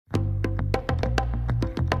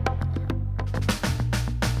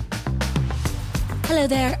Hello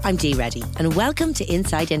there, I'm Dee Reddy, and welcome to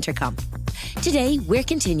Inside Intercom. Today, we're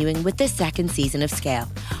continuing with the second season of Scale,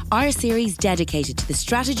 our series dedicated to the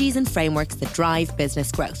strategies and frameworks that drive business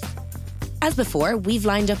growth. As before, we've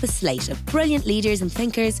lined up a slate of brilliant leaders and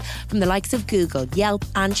thinkers from the likes of Google, Yelp,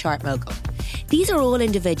 and ChartMogul. These are all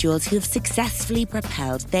individuals who have successfully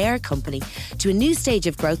propelled their company to a new stage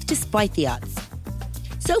of growth despite the odds.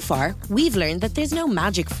 So far, we've learned that there's no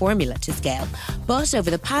magic formula to scale, but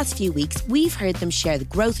over the past few weeks, we've heard them share the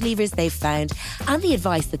growth levers they've found and the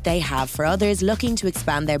advice that they have for others looking to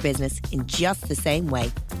expand their business in just the same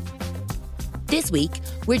way. This week,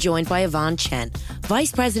 we're joined by Yvonne Chen,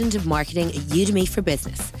 Vice President of Marketing at Udemy for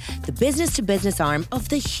Business, the business-to-business arm of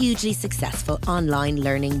the hugely successful online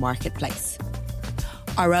learning marketplace.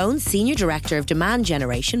 Our own Senior Director of Demand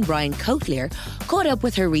Generation, Brian Coatlier, caught up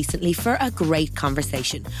with her recently for a great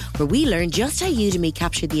conversation where we learned just how Udemy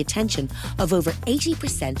captured the attention of over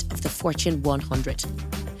 80% of the Fortune 100.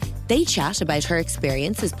 They chat about her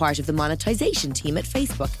experience as part of the monetization team at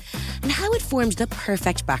Facebook and how it formed the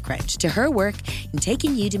perfect background to her work in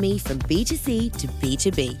taking Udemy from B2C to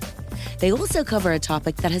B2B. They also cover a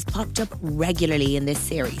topic that has popped up regularly in this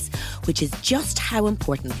series, which is just how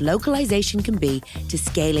important localization can be to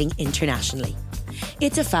scaling internationally.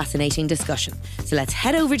 It's a fascinating discussion, so let's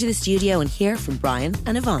head over to the studio and hear from Brian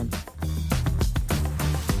and Yvonne.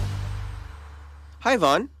 Hi,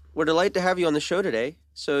 Yvonne. We're delighted to have you on the show today.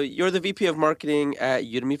 So you're the VP of Marketing at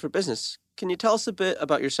Udemy for Business. Can you tell us a bit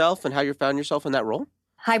about yourself and how you found yourself in that role?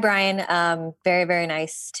 Hi, Brian. Very, very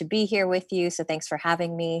nice to be here with you. So thanks for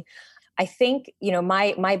having me. I think,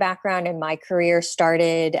 my background and my career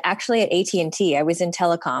started actually at AT&T. I was in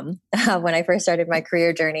telecom when I first started my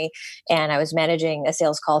career journey, and I was managing a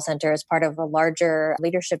sales call center as part of a larger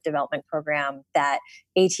leadership development program that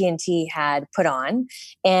AT&T had put on.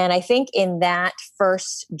 And I think in that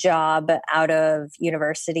first job out of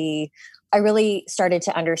university, I really started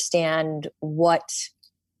to understand what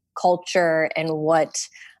culture and what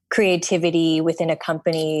creativity within a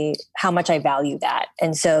company, how much I value that.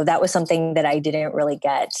 And so that was something that I didn't really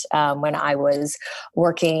get when I was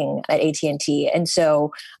working at AT&T. And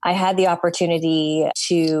so I had the opportunity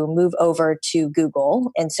to move over to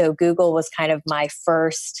Google. And so Google was kind of my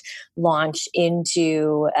first launch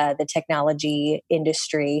into the technology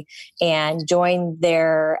industry and joined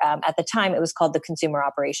their, at the time it was called the Consumer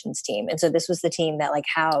Operations Team. And so this was the team that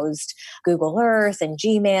housed Google Earth and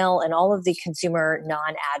Gmail and all of the consumer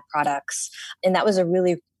non-ad products. And that was a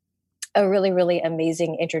really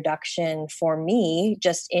amazing introduction for me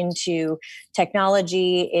just into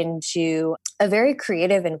technology, into a very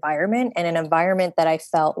creative environment and an environment that I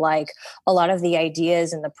felt like a lot of the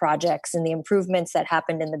ideas and the projects and the improvements that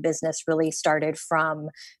happened in the business really started from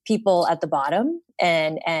people at the bottom.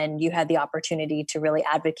 And you had the opportunity to really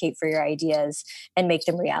advocate for your ideas and make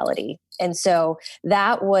them reality. And so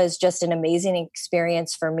that was just an amazing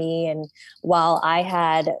experience for me. And while I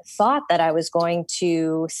had thought that I was going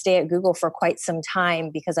to stay at Google for quite some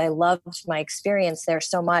time because I loved my experience there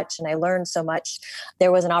so much and I learned so much,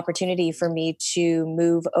 there was an opportunity for me to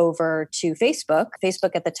move over to Facebook.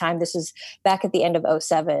 Facebook at the time, this was back at the end of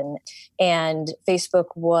 2007, and Facebook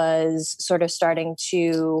was sort of starting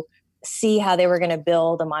to see how they were going to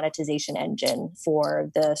build a monetization engine for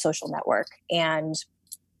the social network. And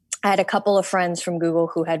I had a couple of friends from Google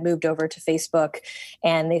who had moved over to Facebook,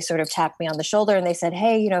 and they sort of tapped me on the shoulder and they said,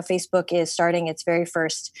 hey, Facebook is starting its very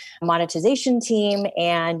first monetization team,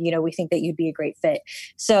 and, we think that you'd be a great fit.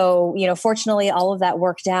 So, fortunately, all of that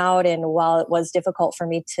worked out. And while it was difficult for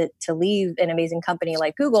me to leave an amazing company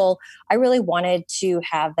like Google, I really wanted to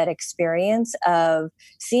have that experience of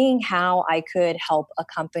seeing how I could help a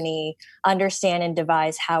company understand and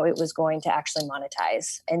devise how it was going to actually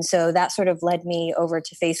monetize. And so that sort of led me over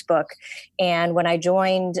to Facebook. And when I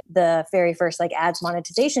joined the very first ads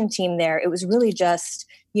monetization team there, it was really just,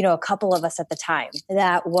 a couple of us at the time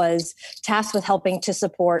that was tasked with helping to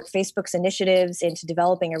support Facebook's initiatives into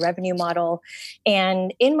developing a revenue model.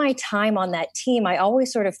 And in my time on that team, I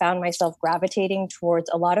always sort of found myself gravitating towards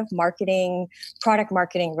a lot of marketing, product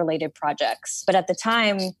marketing related projects. But at the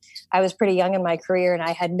time, I was pretty young in my career and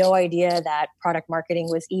I had no idea that product marketing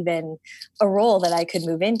was even a role that I could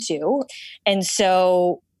move into. And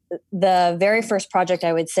so the very first project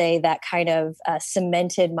I would say that kind of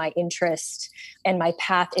cemented my interest and my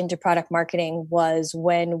path into product marketing was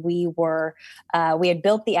when we had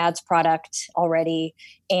built the ads product already,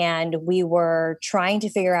 and we were trying to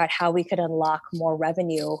figure out how we could unlock more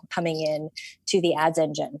revenue coming in to the ads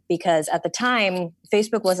engine. Because at the time,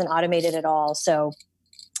 Facebook wasn't automated at all. So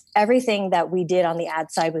everything that we did on the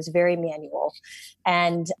ad side was very manual.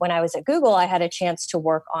 And when I was at Google, I had a chance to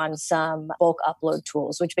work on some bulk upload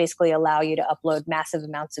tools, which basically allow you to upload massive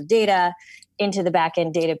amounts of data into the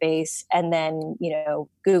backend database. And then,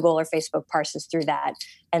 Google or Facebook parses through that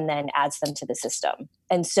and then adds them to the system.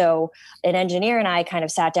 And so an engineer and I kind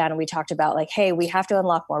of sat down and we talked about like, hey, we have to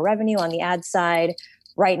unlock more revenue on the ad side.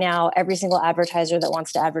 Right now, every single advertiser that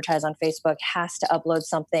wants to advertise on Facebook has to upload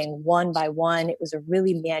something one by one. It was a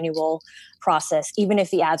really manual process. Even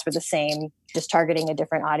if the ads were the same, just targeting a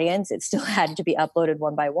different audience, it still had to be uploaded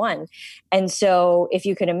one by one. And so if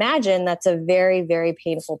you can imagine, that's a very, very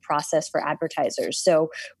painful process for advertisers. So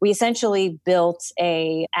we essentially built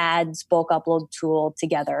a ads bulk upload tool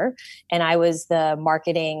together. And I was the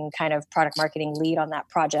marketing kind of product marketing lead on that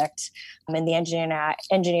project. And the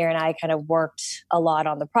engineer and I kind of worked a lot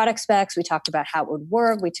on the product specs. We talked about how it would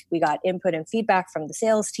work. We got input and feedback from the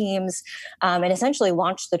sales teams, and essentially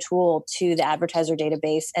launched the tool to the advertiser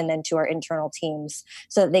database and then to our internal teams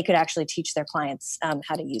so that they could actually teach their clients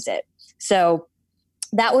how to use it. So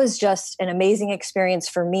that was just an amazing experience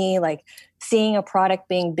for me, like seeing a product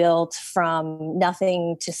being built from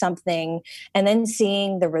nothing to something, and then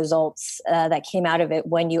seeing the results that came out of it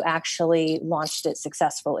when you actually launched it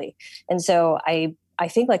successfully. And so I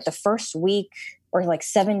think like the first week or like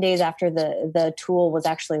 7 days after the tool was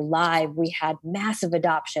actually live, we had massive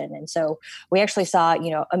adoption. And so we actually saw,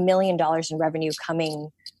 $1 million in revenue coming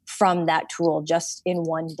from that tool just in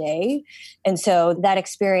one day. And so that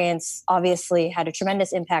experience obviously had a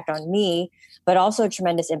tremendous impact on me, but also a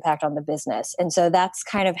tremendous impact on the business. And so that's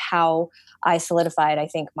kind of how I solidified, I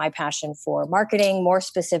think, my passion for marketing, more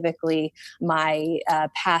specifically, my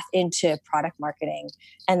path into product marketing.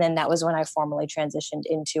 And then that was when I formally transitioned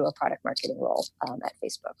into a product marketing role at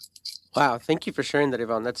Facebook. Wow. Thank you for sharing that,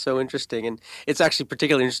 Yvonne. That's so interesting. And it's actually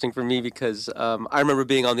particularly interesting for me because I remember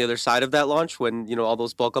being on the other side of that launch when, all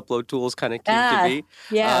those bulk upload tools kind of came to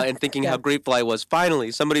be and thinking how grateful I was.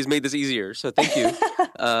 Finally, somebody's made this easier. So thank you.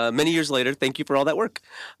 Many years later, thank you for all that work.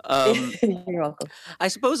 You're welcome. I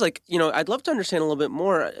suppose I'd love to understand a little bit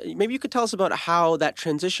more. Maybe you could tell us about how that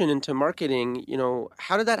transition into marketing,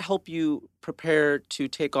 how did that help you prepare to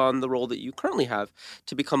take on the role that you currently have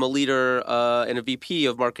to become a leader and a VP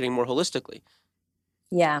of marketing more holistically?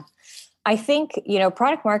 Yeah. I think,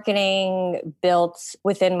 product marketing built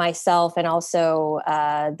within myself and also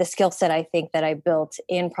the skill set I think that I built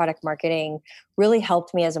in product marketing really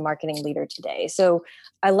helped me as a marketing leader today. So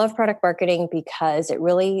I love product marketing because it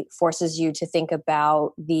really forces you to think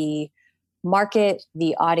about the market,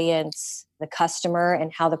 the audience, the customer,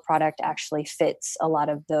 and how the product actually fits a lot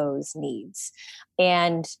of those needs.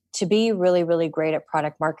 And to be really, really great at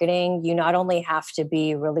product marketing, you not only have to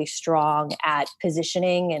be really strong at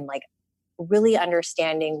positioning and like really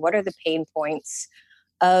understanding what are the pain points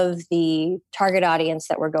of the target audience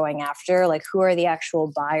that we're going after, like who are the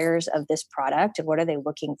actual buyers of this product and what are they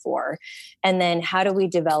looking for? And then how do we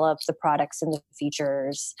develop the products and the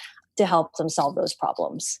features to help them solve those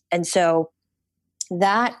problems? And so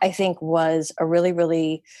that I think was a really,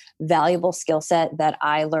 really valuable skill set that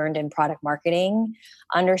I learned in product marketing,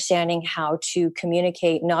 understanding how to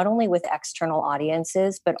communicate not only with external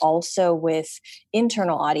audiences, but also with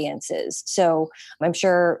internal audiences. So I'm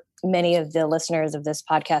sure many of the listeners of this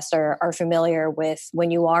podcast are familiar with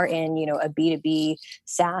when you are in, a B2B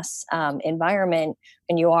SaaS environment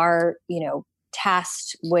and you are,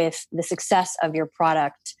 tasked with the success of your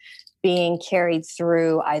product being carried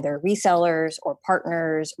through either resellers or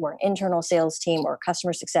partners or an internal sales team or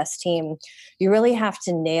customer success team, you really have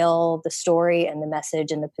to nail the story and the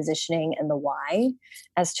message and the positioning and the why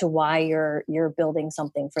as to why you're building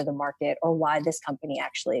something for the market or why this company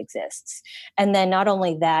actually exists. And then not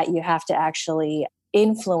only that, you have to actually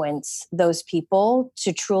influence those people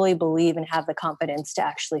to truly believe and have the confidence to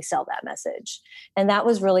actually sell that message. And that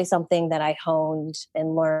was really something that I honed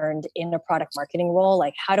and learned in a product marketing role.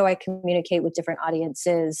 Like, how do I communicate with different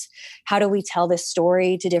audiences? How do we tell this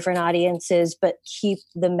story to different audiences, but keep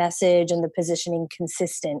the message and the positioning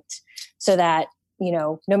consistent so that,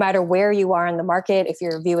 no matter where you are in the market, if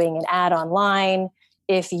you're viewing an ad online,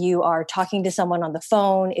 if you are talking to someone on the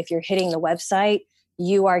phone, if you're hitting the website,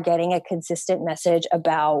 you are getting a consistent message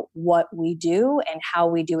about what we do and how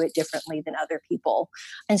we do it differently than other people.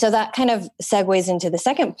 And so that kind of segues into the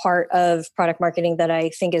second part of product marketing that I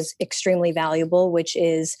think is extremely valuable, which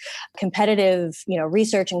is competitive,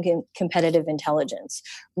 research and competitive intelligence.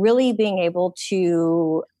 Really being able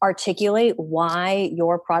to articulate why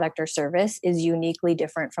your product or service is uniquely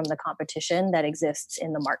different from the competition that exists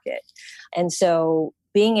in the market. And so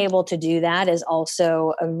being able to do that is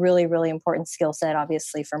also a really, really important skill set,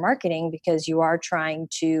 obviously, for marketing, because you are trying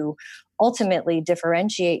to ultimately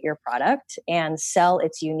differentiate your product and sell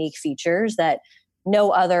its unique features that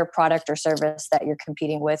no other product or service that you're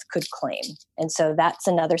competing with could claim. And so that's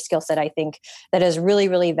another skill set I think that is really,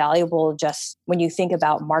 really valuable just when you think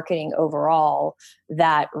about marketing overall,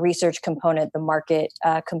 that research component, the market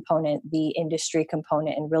component, the industry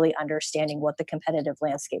component, and really understanding what the competitive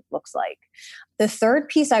landscape looks like. The third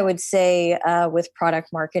piece I would say with product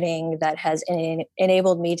marketing that has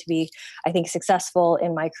enabled me to be, I think, successful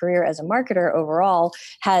in my career as a marketer overall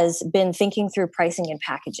has been thinking through pricing and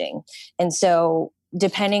packaging. And so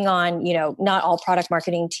depending on, not all product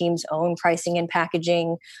marketing teams own pricing and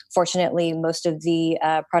packaging. Fortunately, most of the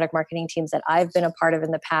product marketing teams that I've been a part of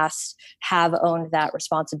in the past have owned that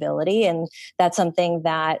responsibility. And that's something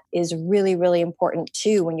that is really, really important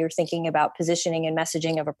too when you're thinking about positioning and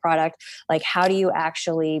messaging of a product. Like, how do you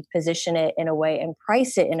actually position it in a way and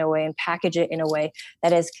price it in a way and package it in a way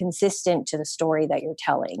that is consistent to the story that you're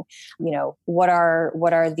telling? What are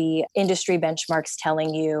the industry benchmarks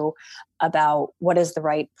telling you about what is the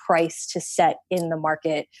right price to set in the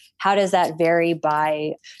market? How does that vary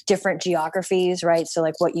by different geographies, right? So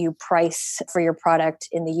like what you price for your product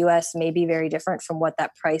in the US may be very different from what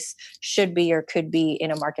that price should be or could be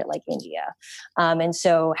in a market like India. And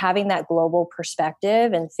so having that global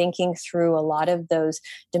perspective and thinking through a lot of those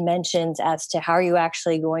dimensions as to how are you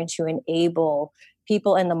actually going to enable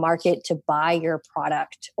people in the market to buy your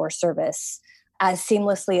product or service as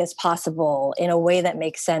seamlessly as possible in a way that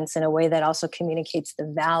makes sense, in a way that also communicates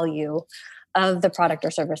the value of the product or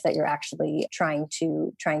service that you're actually trying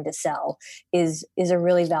to sell is a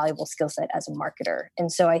really valuable skill set as a marketer.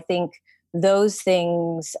 And so I think those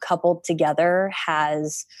things coupled together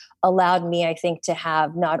has allowed me, I think, to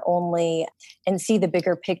have not only and see the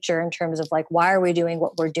bigger picture in terms of like, why are we doing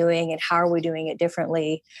what we're doing and how are we doing it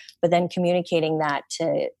differently, but then communicating that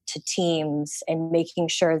to teams and making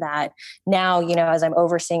sure that now, as I'm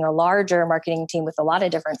overseeing a larger marketing team with a lot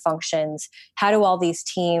of different functions, how do all these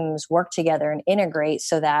teams work together and integrate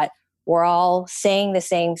so that we're all saying the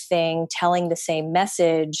same thing, telling the same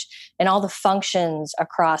message, and all the functions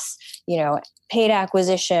across, paid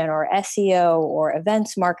acquisition or SEO or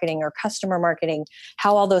events marketing or customer marketing,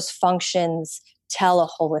 how all those functions tell a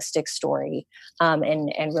holistic story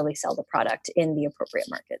and really sell the product in the appropriate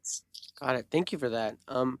markets. Got it. Thank you for that.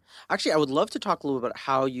 Actually, I would love to talk a little about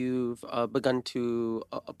how you've begun to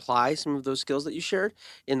apply some of those skills that you shared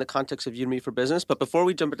in the context of Udemy for Business. But before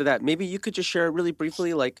we jump into that, maybe you could just share really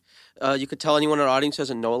briefly, like you could tell anyone in our audience who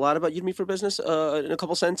doesn't know a lot about Udemy for Business in a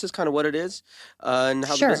couple sentences, kind of what it is and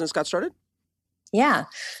how the business got started. Yeah.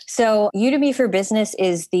 So Udemy for Business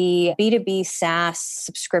is the B2B SaaS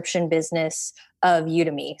subscription business of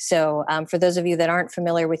Udemy. So for those of you that aren't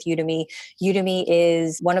familiar with Udemy, Udemy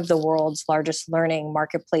is one of the world's largest learning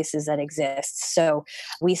marketplaces that exists. So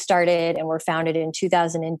we started and were founded in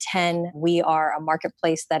 2010. We are a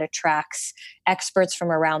marketplace that attracts experts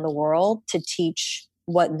from around the world to teach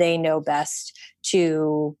what they know best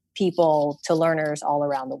to people, to learners all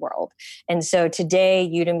around the world. And so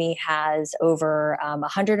today Udemy has over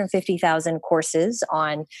 150,000 courses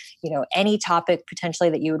on, any topic potentially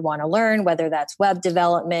that you would want to learn, whether that's web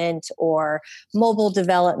development or mobile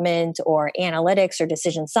development or analytics or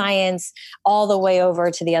decision science, all the way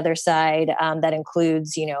over to the other side. That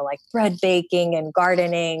includes, like bread baking and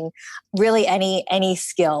gardening, really any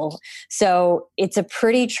skill. So it's a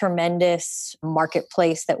pretty tremendous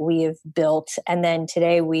marketplace that we have built. And then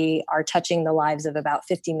today we are touching the lives of about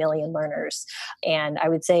 50 million learners. And I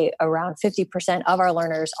would say around 50% of our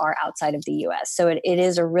learners are outside of the US. So it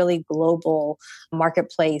is a really global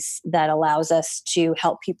marketplace that allows us to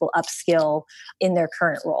help people upskill in their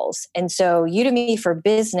current roles. And so Udemy for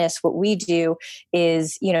Business, what we do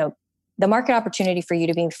is, the market opportunity for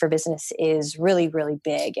Udemy for Business is really, really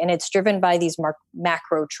big. And it's driven by these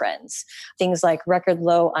macro trends. Things like record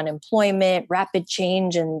low unemployment, rapid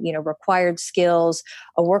change and required skills,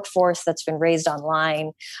 a workforce that's been raised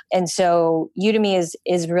online. And so Udemy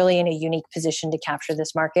is really in a unique position to capture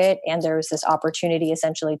this market. And there's this opportunity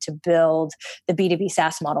essentially to build the B2B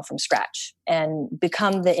SaaS model from scratch and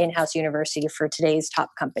become the in-house university for today's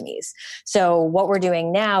top companies. So what we're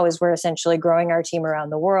doing now is we're essentially growing our team around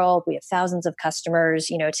the world. We have thousands of customers.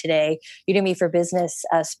 Today, Udemy for Business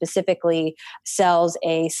specifically sells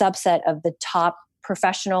a subset of the top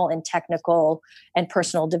professional and technical and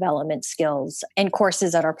personal development skills and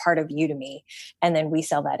courses that are part of Udemy. And then we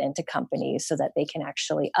sell that into companies so that they can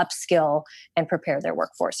actually upskill and prepare their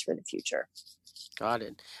workforce for the future. Got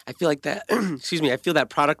it. I feel like that, excuse me, I feel that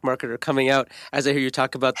product marketer coming out as I hear you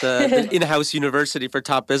talk about the in-house university for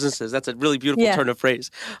top businesses. That's a really beautiful turn of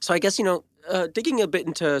phrase. So I guess, digging a bit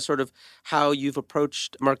into sort of how you've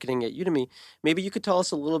approached marketing at Udemy, maybe you could tell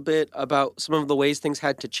us a little bit about some of the ways things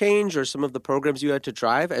had to change or some of the programs you had to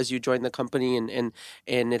drive as you joined the company and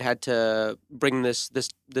it had to bring this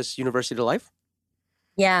university to life?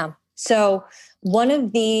 Yeah. So one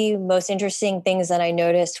of the most interesting things that I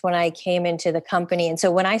noticed when I came into the company, and so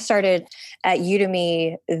when I started at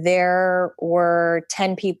Udemy, there were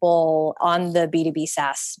 10 people on the B2B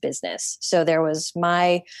SaaS business. So there was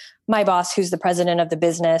my boss, who's the president of the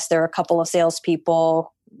business. There were a couple of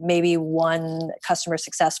salespeople, maybe one customer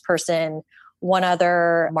success person, one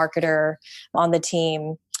other marketer on the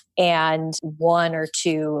team, and one or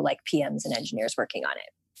two like PMs and engineers working on it.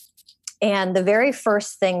 And the very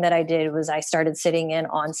first thing that I did was I started sitting in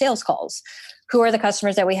on sales calls. Who are the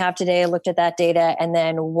customers that we have today? I looked at that data. And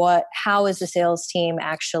then how is the sales team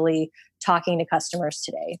actually talking to customers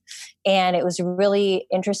today? And it was really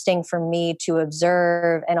interesting for me to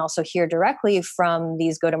observe and also hear directly from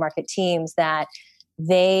these go-to-market teams that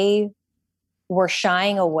they were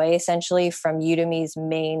shying away essentially from Udemy's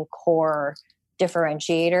main core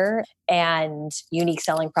differentiator and unique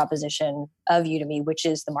selling proposition of Udemy, which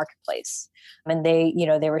is the marketplace. And they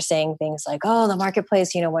were saying things like, oh, the marketplace,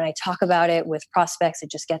 when I talk about it with prospects, it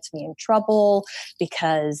just gets me in trouble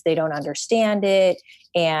because they don't understand it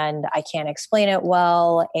and I can't explain it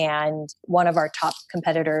well. And one of our top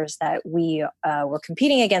competitors that we were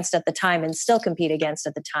competing against at the time and still compete against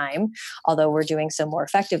at the time, although we're doing so more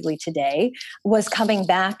effectively today, was coming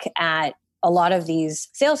back at a lot of these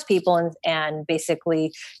salespeople and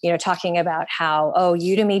basically, talking about how,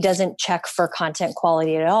 Udemy doesn't check for content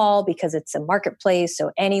quality at all because it's a marketplace. So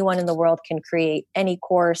anyone in the world can create any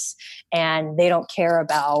course and they don't care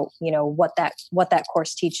about, what that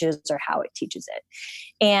course teaches or how it teaches it.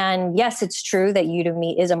 And yes, it's true that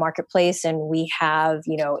Udemy is a marketplace and we have,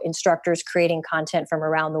 instructors creating content from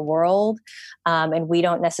around the world. And we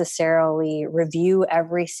don't necessarily review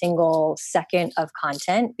every single second of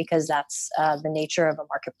content because that's the nature of a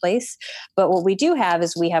marketplace. But what we do have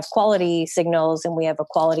is we have quality signals and we have a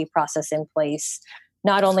quality process in place,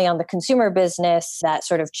 not only on the consumer business that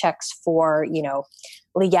sort of checks for,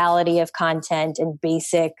 legality of content and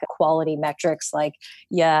basic quality metrics like,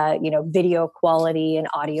 video quality and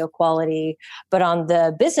audio quality. But on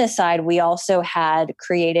the business side, we also had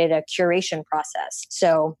created a curation process.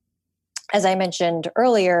 So as I mentioned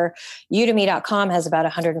earlier, udemy.com has about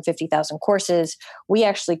 150,000 courses. We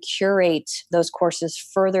actually curate those courses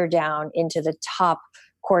further down into the top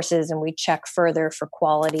courses and we check further for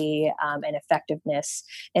quality and effectiveness.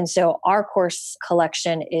 And so our course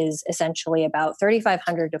collection is essentially about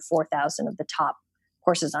 3,500 to 4,000 of the top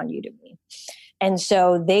courses on Udemy. And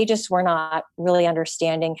so they just were not really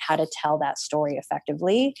understanding how to tell that story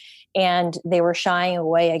effectively. And they were shying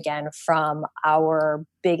away again from our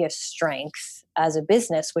biggest strength as a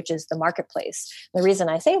business, which is the marketplace. The reason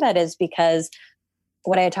I say that is because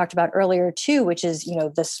what I had talked about earlier too, which is,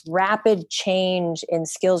 this rapid change in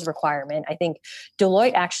skills requirement. I think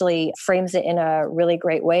Deloitte actually frames it in a really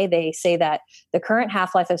great way. They say that the current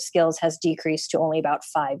half-life of skills has decreased to only about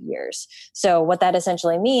 5 years. So what that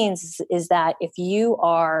essentially means is that if you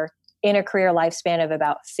are in a career lifespan of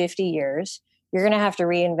about 50 years, you're going to have to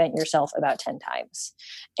reinvent yourself about 10 times.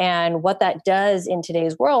 And what that does in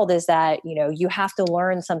today's world is that, you have to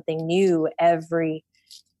learn something new every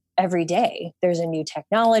day. There's a new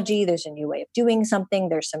technology, there's a new way of doing something,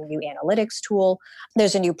 there's some new analytics tool,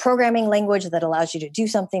 there's a new programming language that allows you to do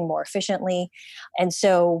something more efficiently. And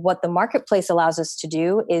so what the marketplace allows us to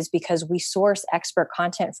do is, because we source expert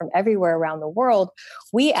content from everywhere around the world,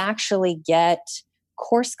 we actually get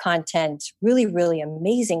course content, really, really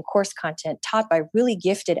amazing course content taught by really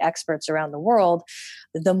gifted experts around the world.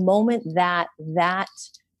 The moment that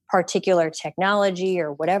particular technology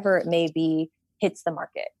or whatever it may be hits the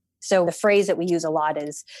market. So the phrase that we use a lot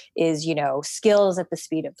is skills at the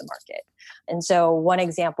speed of the market. And so one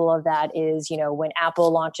example of that is, when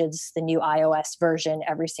Apple launches the new iOS version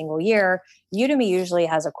every single year, Udemy usually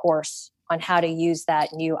has a course on how to use that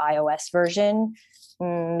new iOS version,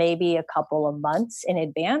 maybe a couple of months in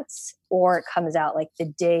advance, or it comes out like the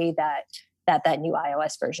day that new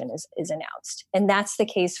iOS version is announced. And that's the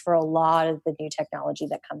case for a lot of the new technology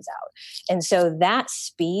that comes out. And so that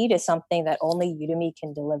speed is something that only Udemy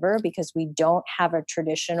can deliver because we don't have a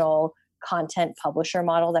traditional content publisher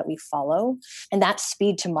model that we follow. And that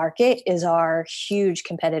speed to market is our huge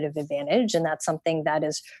competitive advantage. And that's something that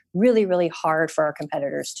is really, really hard for our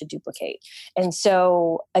competitors to duplicate. And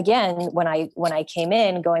so again, when I came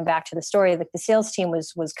in, going back to the story, like the sales team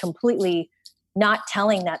was completely not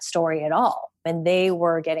telling that story at all. And they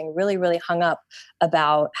were getting really, really hung up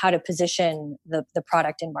about how to position the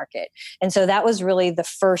product in market. And so that was really the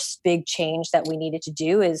first big change that we needed to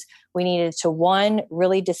do is we needed to, one,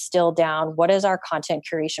 really distill down what does our content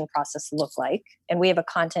curation process look like? And we have a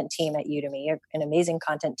content team at Udemy, an amazing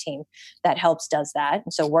content team that does that.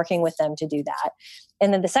 And so working with them to do that.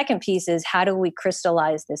 And then the second piece is how do we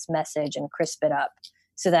crystallize this message and crisp it up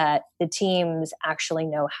so that the teams actually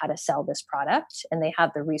know how to sell this product and they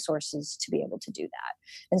have the resources to be able to do that.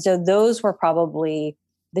 And so those were probably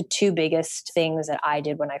the two biggest things that I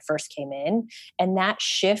did when I first came in. And that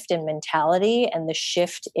shift in mentality and the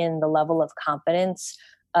shift in the level of confidence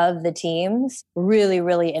of the teams really,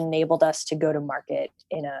 really enabled us to go to market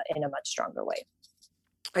in a much stronger way.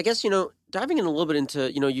 I guess, diving in a little bit into,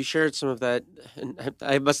 you shared some of that, and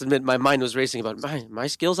I must admit my mind was racing about my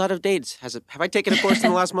skills out of date. Have I taken a course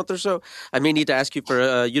in the last month or so? I may need to ask you for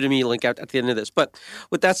a Udemy link at the end of this. But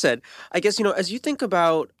with that said, I guess, as you think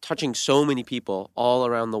about touching so many people all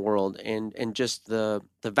around the world and just the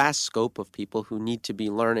vast scope of people who need to be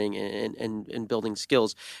learning and building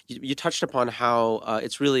skills, you touched upon how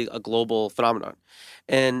it's really a global phenomenon.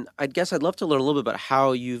 And I guess I'd love to learn a little bit about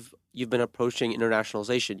how you've been approaching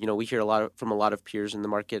internationalization. We hear from a lot of peers in the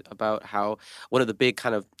market about how one of the big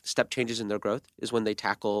kind of step changes in their growth is when they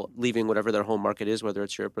tackle leaving whatever their home market is, whether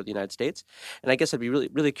it's Europe or the United States. And I guess I'd be really,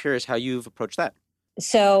 really curious how you've approached that.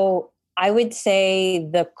 So I would say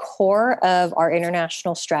the core of our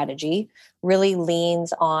international strategy really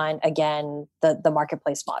leans on, again, the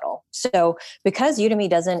marketplace model. So because Udemy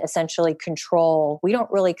doesn't essentially we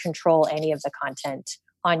don't really control any of the content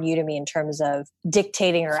on Udemy in terms of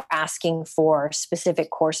dictating or asking for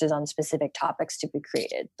specific courses on specific topics to be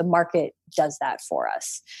created. The market does that for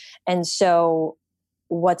us. And so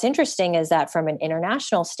what's interesting is that from an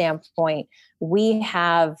international standpoint, we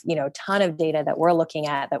have, a ton of data that we're looking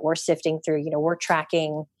at, that we're sifting through. We're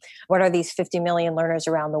tracking what are these 50 million learners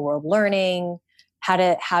around the world learning?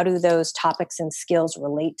 How do those topics and skills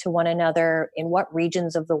relate to one another? In what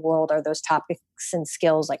regions of the world are those topics and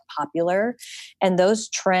skills popular? And those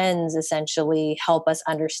trends essentially help us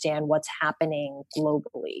understand what's happening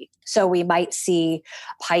globally. So we might see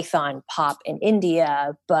Python pop in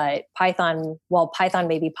India, but while Python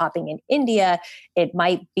may be popping in India, it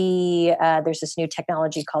might be, there's this new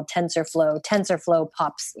technology called TensorFlow. TensorFlow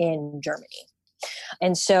pops in Germany.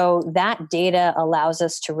 And so that data allows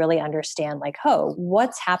us to really understand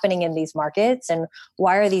what's happening in these markets and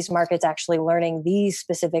why are these markets actually learning these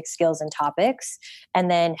specific skills and topics? And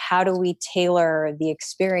then how do we tailor the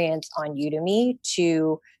experience on Udemy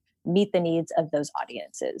to meet the needs of those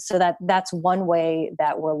audiences? So that's one way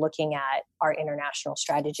that we're looking at our international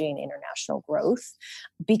strategy and international growth.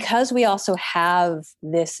 Because we also have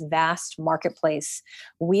this vast marketplace,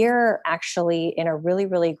 we're actually in a really,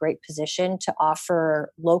 really great position to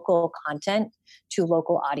offer local content to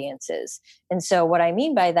local audiences. And so what I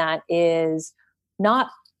mean by that is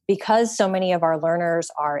not because so many of our learners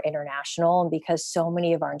are international and because so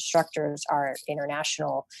many of our instructors are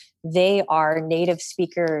international, they are native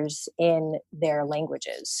speakers in their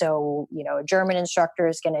languages. So, a German instructor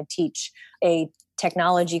is going to teach a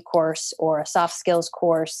technology course or a soft skills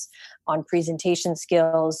course on presentation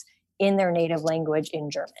skills in their native language in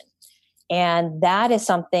German. And that is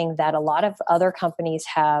something that a lot of other companies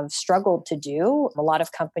have struggled to do. A lot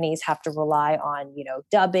of companies have to rely on,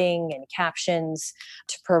 dubbing and captions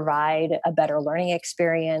to provide a better learning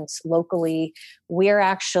experience locally. We're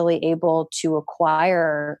actually able to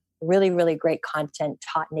acquire really, really great content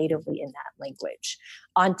taught natively in that language,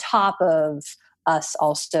 on top of us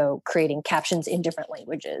also creating captions in different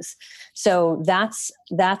languages. So that's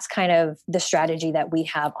kind of the strategy that we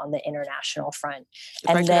have on the international front.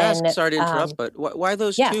 Sorry to interrupt, but why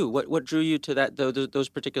those two? What drew you to those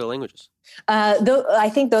particular languages? I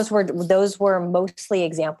think those were mostly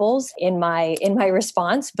examples in my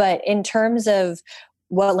response. But in terms of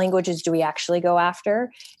what languages do we actually go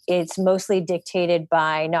after? It's mostly dictated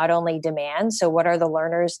by not only demand. So what are the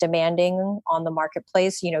learners demanding on the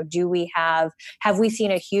marketplace? Have we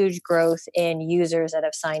seen a huge growth in users that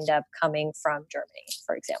have signed up coming from Germany,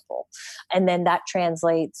 for example? And then that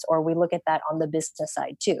translates, or we look at that on the business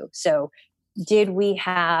side too. So did we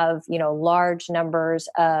have, large numbers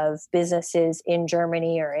of businesses in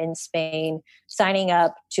Germany or in Spain signing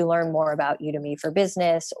up to learn more about Udemy for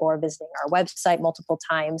Business or visiting our website multiple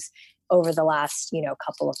times? over the last,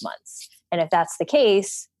 couple of months. And if that's the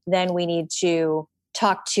case, then we need to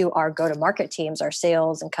talk to our go-to-market teams, our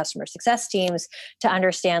sales and customer success teams, to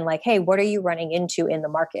understand like, hey, what are you running into in the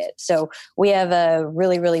market? So we have a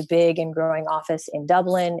really, really big and growing office in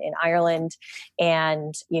Dublin, in Ireland.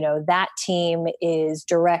 And, that team is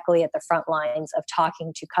directly at the front lines of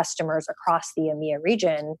talking to customers across the EMEA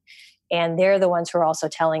region. And they're the ones who are also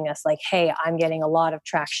telling us like, hey, I'm getting a lot of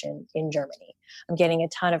traction in Germany. I'm getting a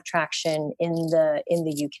ton of traction in the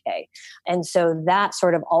UK. And so that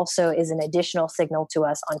sort of also is an additional signal to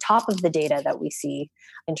us on top of the data that we see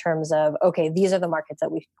in terms of, okay, these are the markets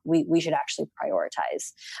that we should actually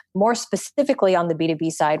prioritize. More specifically on the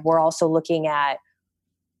B2B side, we're also looking at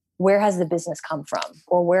where has the business come from,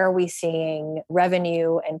 or where are we seeing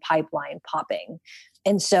revenue and pipeline popping?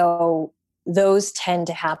 And so those tend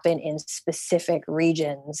to happen in specific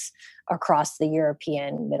regions across the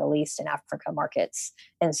European, Middle East, and Africa markets.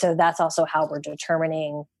 And so that's also how we're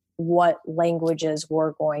determining what languages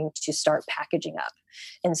we're going to start packaging up.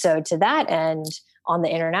 And so to that end, on the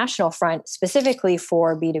international front, specifically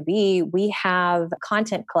for B2B, we have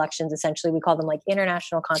content collections. Essentially, we call them like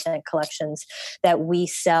international content collections that we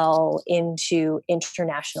sell into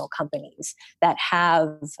international companies that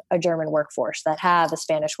have a German workforce, that have a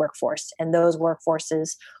Spanish workforce. And those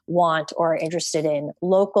workforces want or are interested in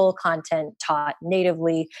local content taught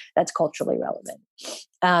natively that's culturally relevant.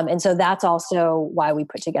 And so that's also why we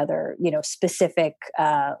put together, specific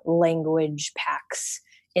language packs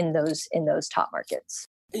in those top markets.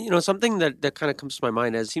 Something that kind of comes to my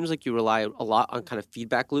mind is it seems like you rely a lot on kind of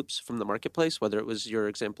feedback loops from the marketplace, whether it was your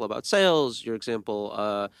example about sales, your example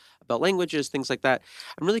about languages, things like that.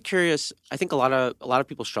 I'm really curious. I think a lot of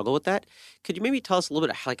people struggle with that. Could you maybe tell us a little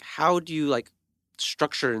bit like how do you like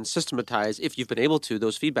structure and systematize, if you've been able to,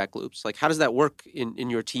 those feedback loops? Like how does that work in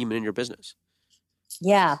your team and in your business?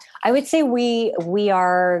 Yeah, I would say we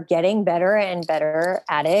are getting better and better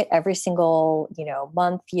at it every single,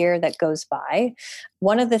 month, year that goes by.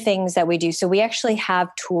 One of the things that we do, so we actually have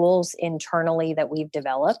tools internally that we've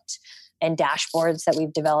developed and dashboards that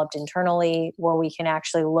we've developed internally where we can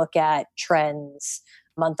actually look at trends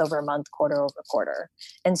month over month, quarter over quarter.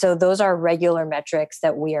 And so those are regular metrics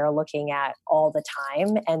that we are looking at all the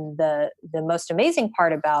time. And the most amazing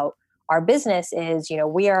part about our business is,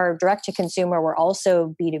 we are direct to consumer. We're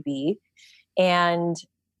also B2B. And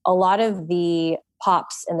a lot of the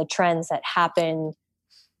pops and the trends that happen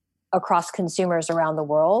across consumers around the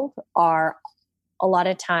world are a lot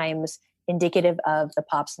of times indicative of the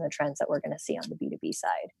pops and the trends that we're going to see on the B2B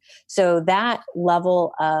side. So that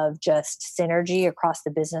level of just synergy across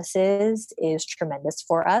the businesses is tremendous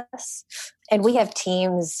for us. And we have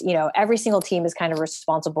teams, every single team is kind of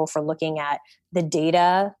responsible for looking at the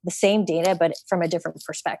data, the same data, but from a different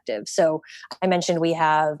perspective. So I mentioned we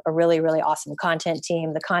have a really, really awesome content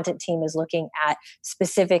team. The content team is looking at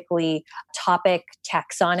specifically topic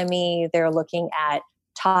taxonomy. They're looking at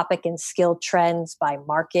topic and skill trends by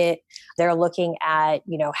market. They're looking at,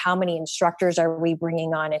 how many instructors are we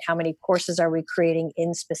bringing on and how many courses are we creating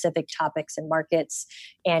in specific topics and markets?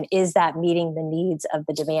 And is that meeting the needs of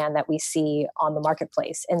the demand that we see on the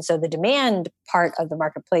marketplace? And so the demand part of the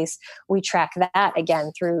marketplace, we track that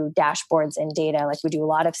again through dashboards and data. Like we do a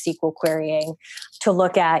lot of SQL querying to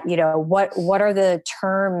look at, what are the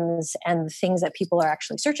terms and the things that people are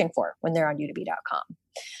actually searching for when they're on udemy.com.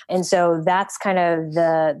 And so that's kind of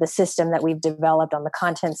the system that we've developed on the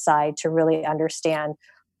content side to really understand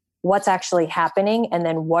what's actually happening and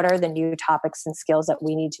then what are the new topics and skills that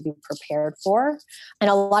we need to be prepared for. And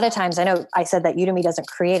a lot of times, I know I said that Udemy doesn't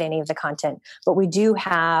create any of the content, but we do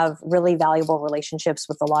have really valuable relationships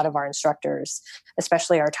with a lot of our instructors,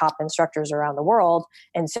 especially our top instructors around the world.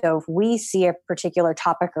 And so if we see a particular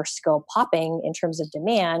topic or skill popping in terms of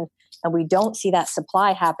demand, and we don't see that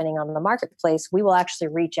supply happening on the marketplace, we will actually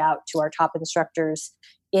reach out to our top instructors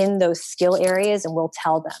in those skill areas and we'll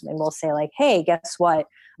tell them and we'll say like, hey, guess what?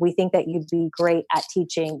 We think that you'd be great at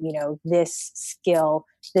teaching, this skill.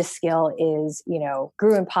 This skill is,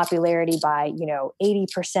 grew in popularity by,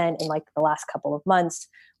 80% in like the last couple of months.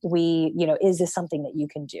 Is this something that you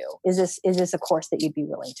can do? Is this a course that you'd be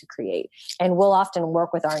willing to create? And we'll often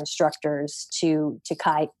work with our instructors to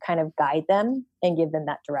kind of guide them and give them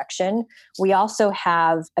that direction. We also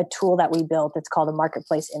have a tool that we built. It's called a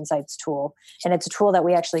Marketplace Insights tool. And it's a tool that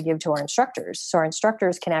we actually give to our instructors. So our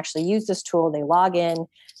instructors can actually use this tool. They log in,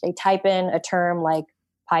 they type in a term like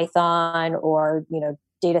Python or,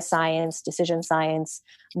 data science, decision science,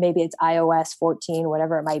 maybe it's iOS 14,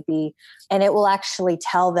 whatever it might be. And it will actually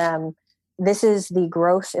tell them, this is the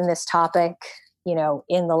growth in this topic,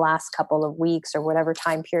 in the last couple of weeks or whatever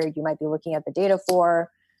time period you might be looking at the data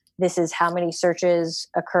for. this is how many searches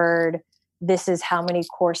occurred, this is how many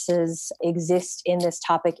courses exist in this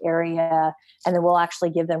topic area. And then we'll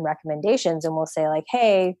actually give them recommendations, and we'll say like,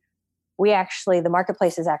 hey, the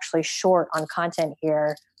marketplace is actually short on content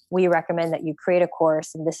here. We recommend that you create a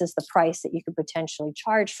course, and this is the price that you could potentially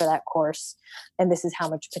charge for that course. And this is how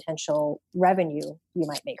much potential revenue you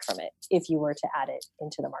might make from it if you were to add it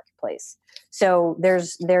into the marketplace. So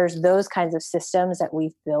there's those kinds of systems that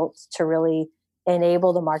we've built to really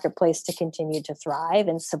enable the marketplace to continue to thrive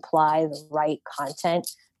and supply the right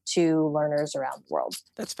content to learners around the world.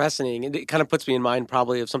 That's fascinating. It kind of puts me in mind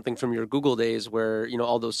probably of something from your Google days where,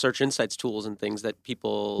 all those search insights tools and things that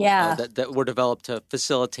people that were developed to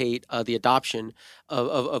facilitate the adoption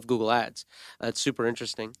of Google Ads. That's super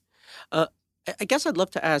interesting. I guess I'd love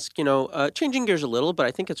to ask, changing gears a little, but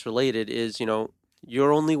I think it's related is,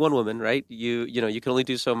 you're only one woman, right? You can only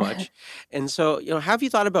do so much. And so, have you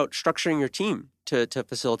thought about structuring your team to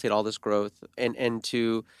facilitate all this growth and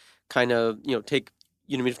to kind of, take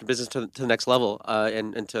Udemy for Business to the next level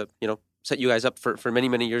and to, set you guys up for many,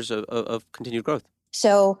 many years of continued growth?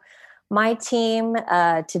 So my team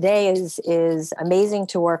today is amazing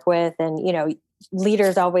to work with. And,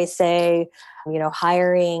 leaders always say,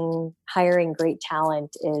 hiring great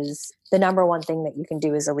talent is the number one thing that you can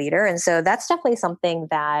do as a leader. And so that's definitely something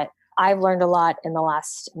that I've learned a lot in the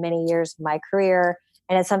last many years of my career.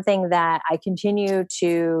 And it's something that I continue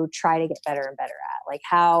to try to get better and better at, like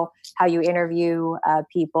how you interview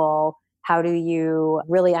people, how do you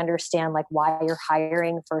really understand like why you're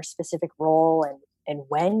hiring for a specific role and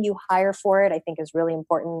when you hire for it, I think is really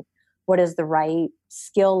important. What is the right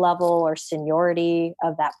skill level or seniority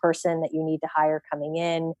of that person that you need to hire coming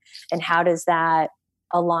in? And how does that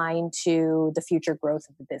align to the future growth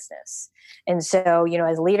of the business? And so,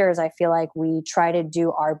 as leaders, I feel like we try to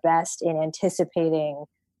do our best in anticipating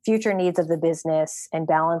future needs of the business and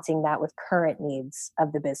balancing that with current needs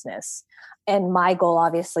of the business. And my goal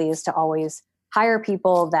obviously is to always hire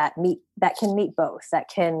people that can meet both, that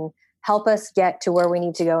can help us get to where we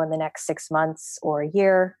need to go in the next 6 months or a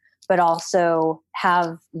year, but also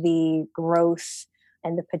have the growth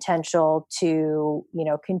and the potential to,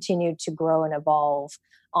 continue to grow and evolve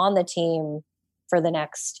on the team for the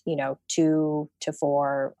next, 2 to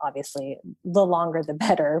 4, obviously the longer the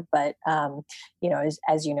better. But,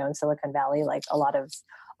 as you know, in Silicon Valley, like a lot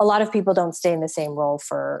of people don't stay in the same role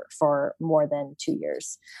for more than 2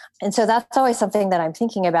 years. And so that's always something that I'm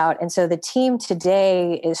thinking about. And so the team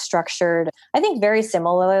today is structured, I think, very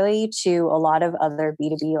similarly to a lot of other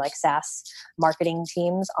B2B like SaaS marketing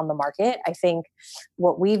teams on the market. I think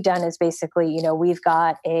what we've done is basically, we've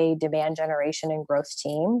got a demand generation and growth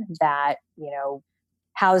team that,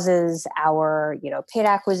 houses our, paid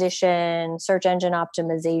acquisition, search engine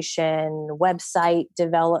optimization, website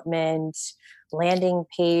development, landing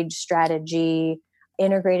page strategy,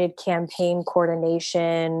 integrated campaign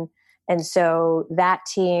coordination. And so that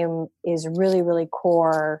team is really, really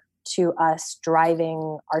core to us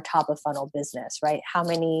driving our top of funnel business, right? How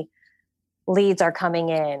many leads are coming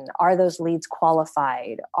in? Are those leads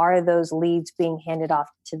qualified? Are those leads being handed off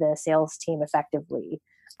to the sales team effectively?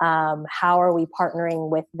 How are we partnering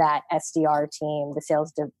with that SDR team, the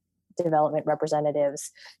sales development representatives,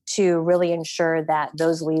 to really ensure that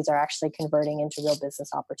those leads are actually converting into real business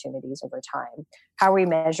opportunities over time? How are we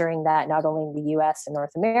measuring that not only in the US and North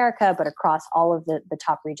America, but across all of the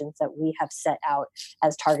top regions that we have set out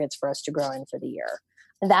as targets for us to grow in for the year?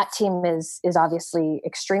 And that team is obviously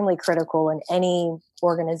extremely critical in any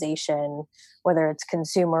organization, whether it's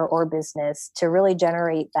consumer or business, to really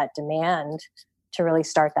generate that demand to really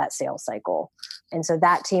start that sales cycle. And so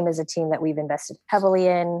that team is a team that we've invested heavily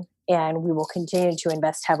in, and we will continue to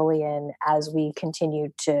invest heavily in as we continue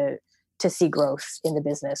to see growth in the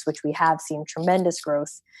business, which we have seen tremendous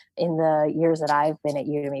growth in the years that I've been at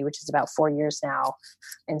Udemy, which is about 4 years now.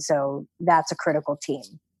 And so that's a critical team.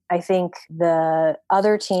 I think the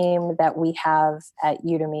other team that we have at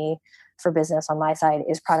Udemy for business on my side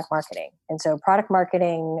is product marketing. And so product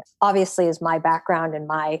marketing obviously is my background and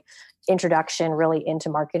my introduction really into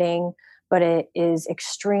marketing, but it is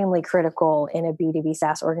extremely critical in a B2B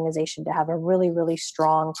SaaS organization to have a really, really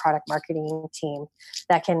strong product marketing team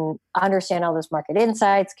that can understand all those market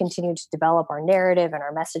insights, continue to develop our narrative and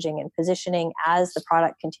our messaging and positioning as the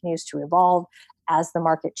product continues to evolve, as the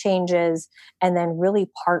market changes, and then really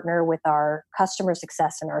partner with our customer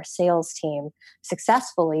success and our sales team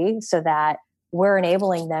successfully so that we're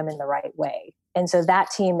enabling them in the right way. And so that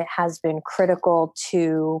team has been critical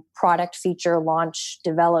to product feature launch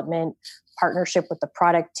development, partnership with the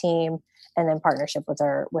product team, and then partnership with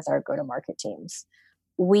our go-to-market teams.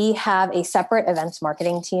 We have a separate events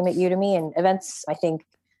marketing team at Udemy, and events, I think,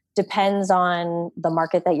 depends on the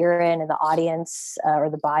market that you're in and the audience or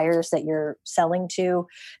the buyers that you're selling to.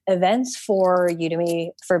 Events for Udemy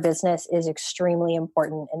for Business is extremely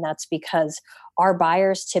important. And that's because our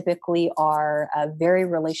buyers typically are very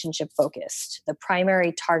relationship focused. The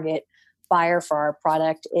primary target buyer for our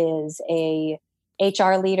product is a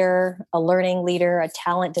HR leader, a learning leader, a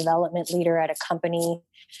talent development leader at a company.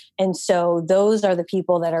 And so those are the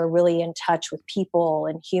people that are really in touch with people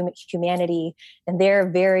and humanity. And they're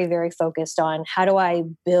very, very focused on how do I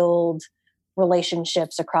build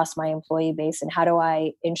relationships across my employee base and how do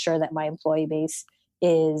I ensure that my employee base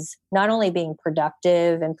is not only being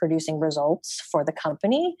productive and producing results for the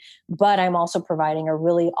company, but I'm also providing a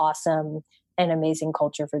really awesome and amazing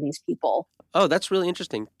culture for these people. Oh, that's really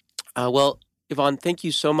interesting. Well, Yvonne, thank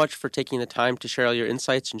you so much for taking the time to share all your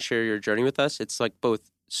insights and share your journey with us. It's like both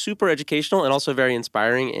super educational and also very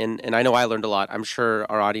inspiring. And I know I learned a lot. I'm sure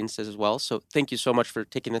our audience does as well. So thank you so much for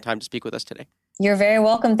taking the time to speak with us today. You're very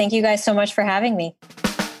welcome. Thank you guys so much for having me.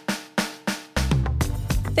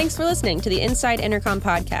 Thanks for listening to the Inside Intercom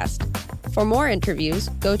podcast. For more interviews,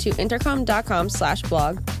 go to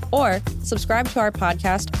intercom.com/blog or subscribe to our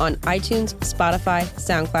podcast on iTunes, Spotify,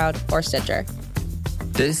 SoundCloud, or Stitcher.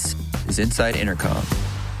 This is Inside Intercom.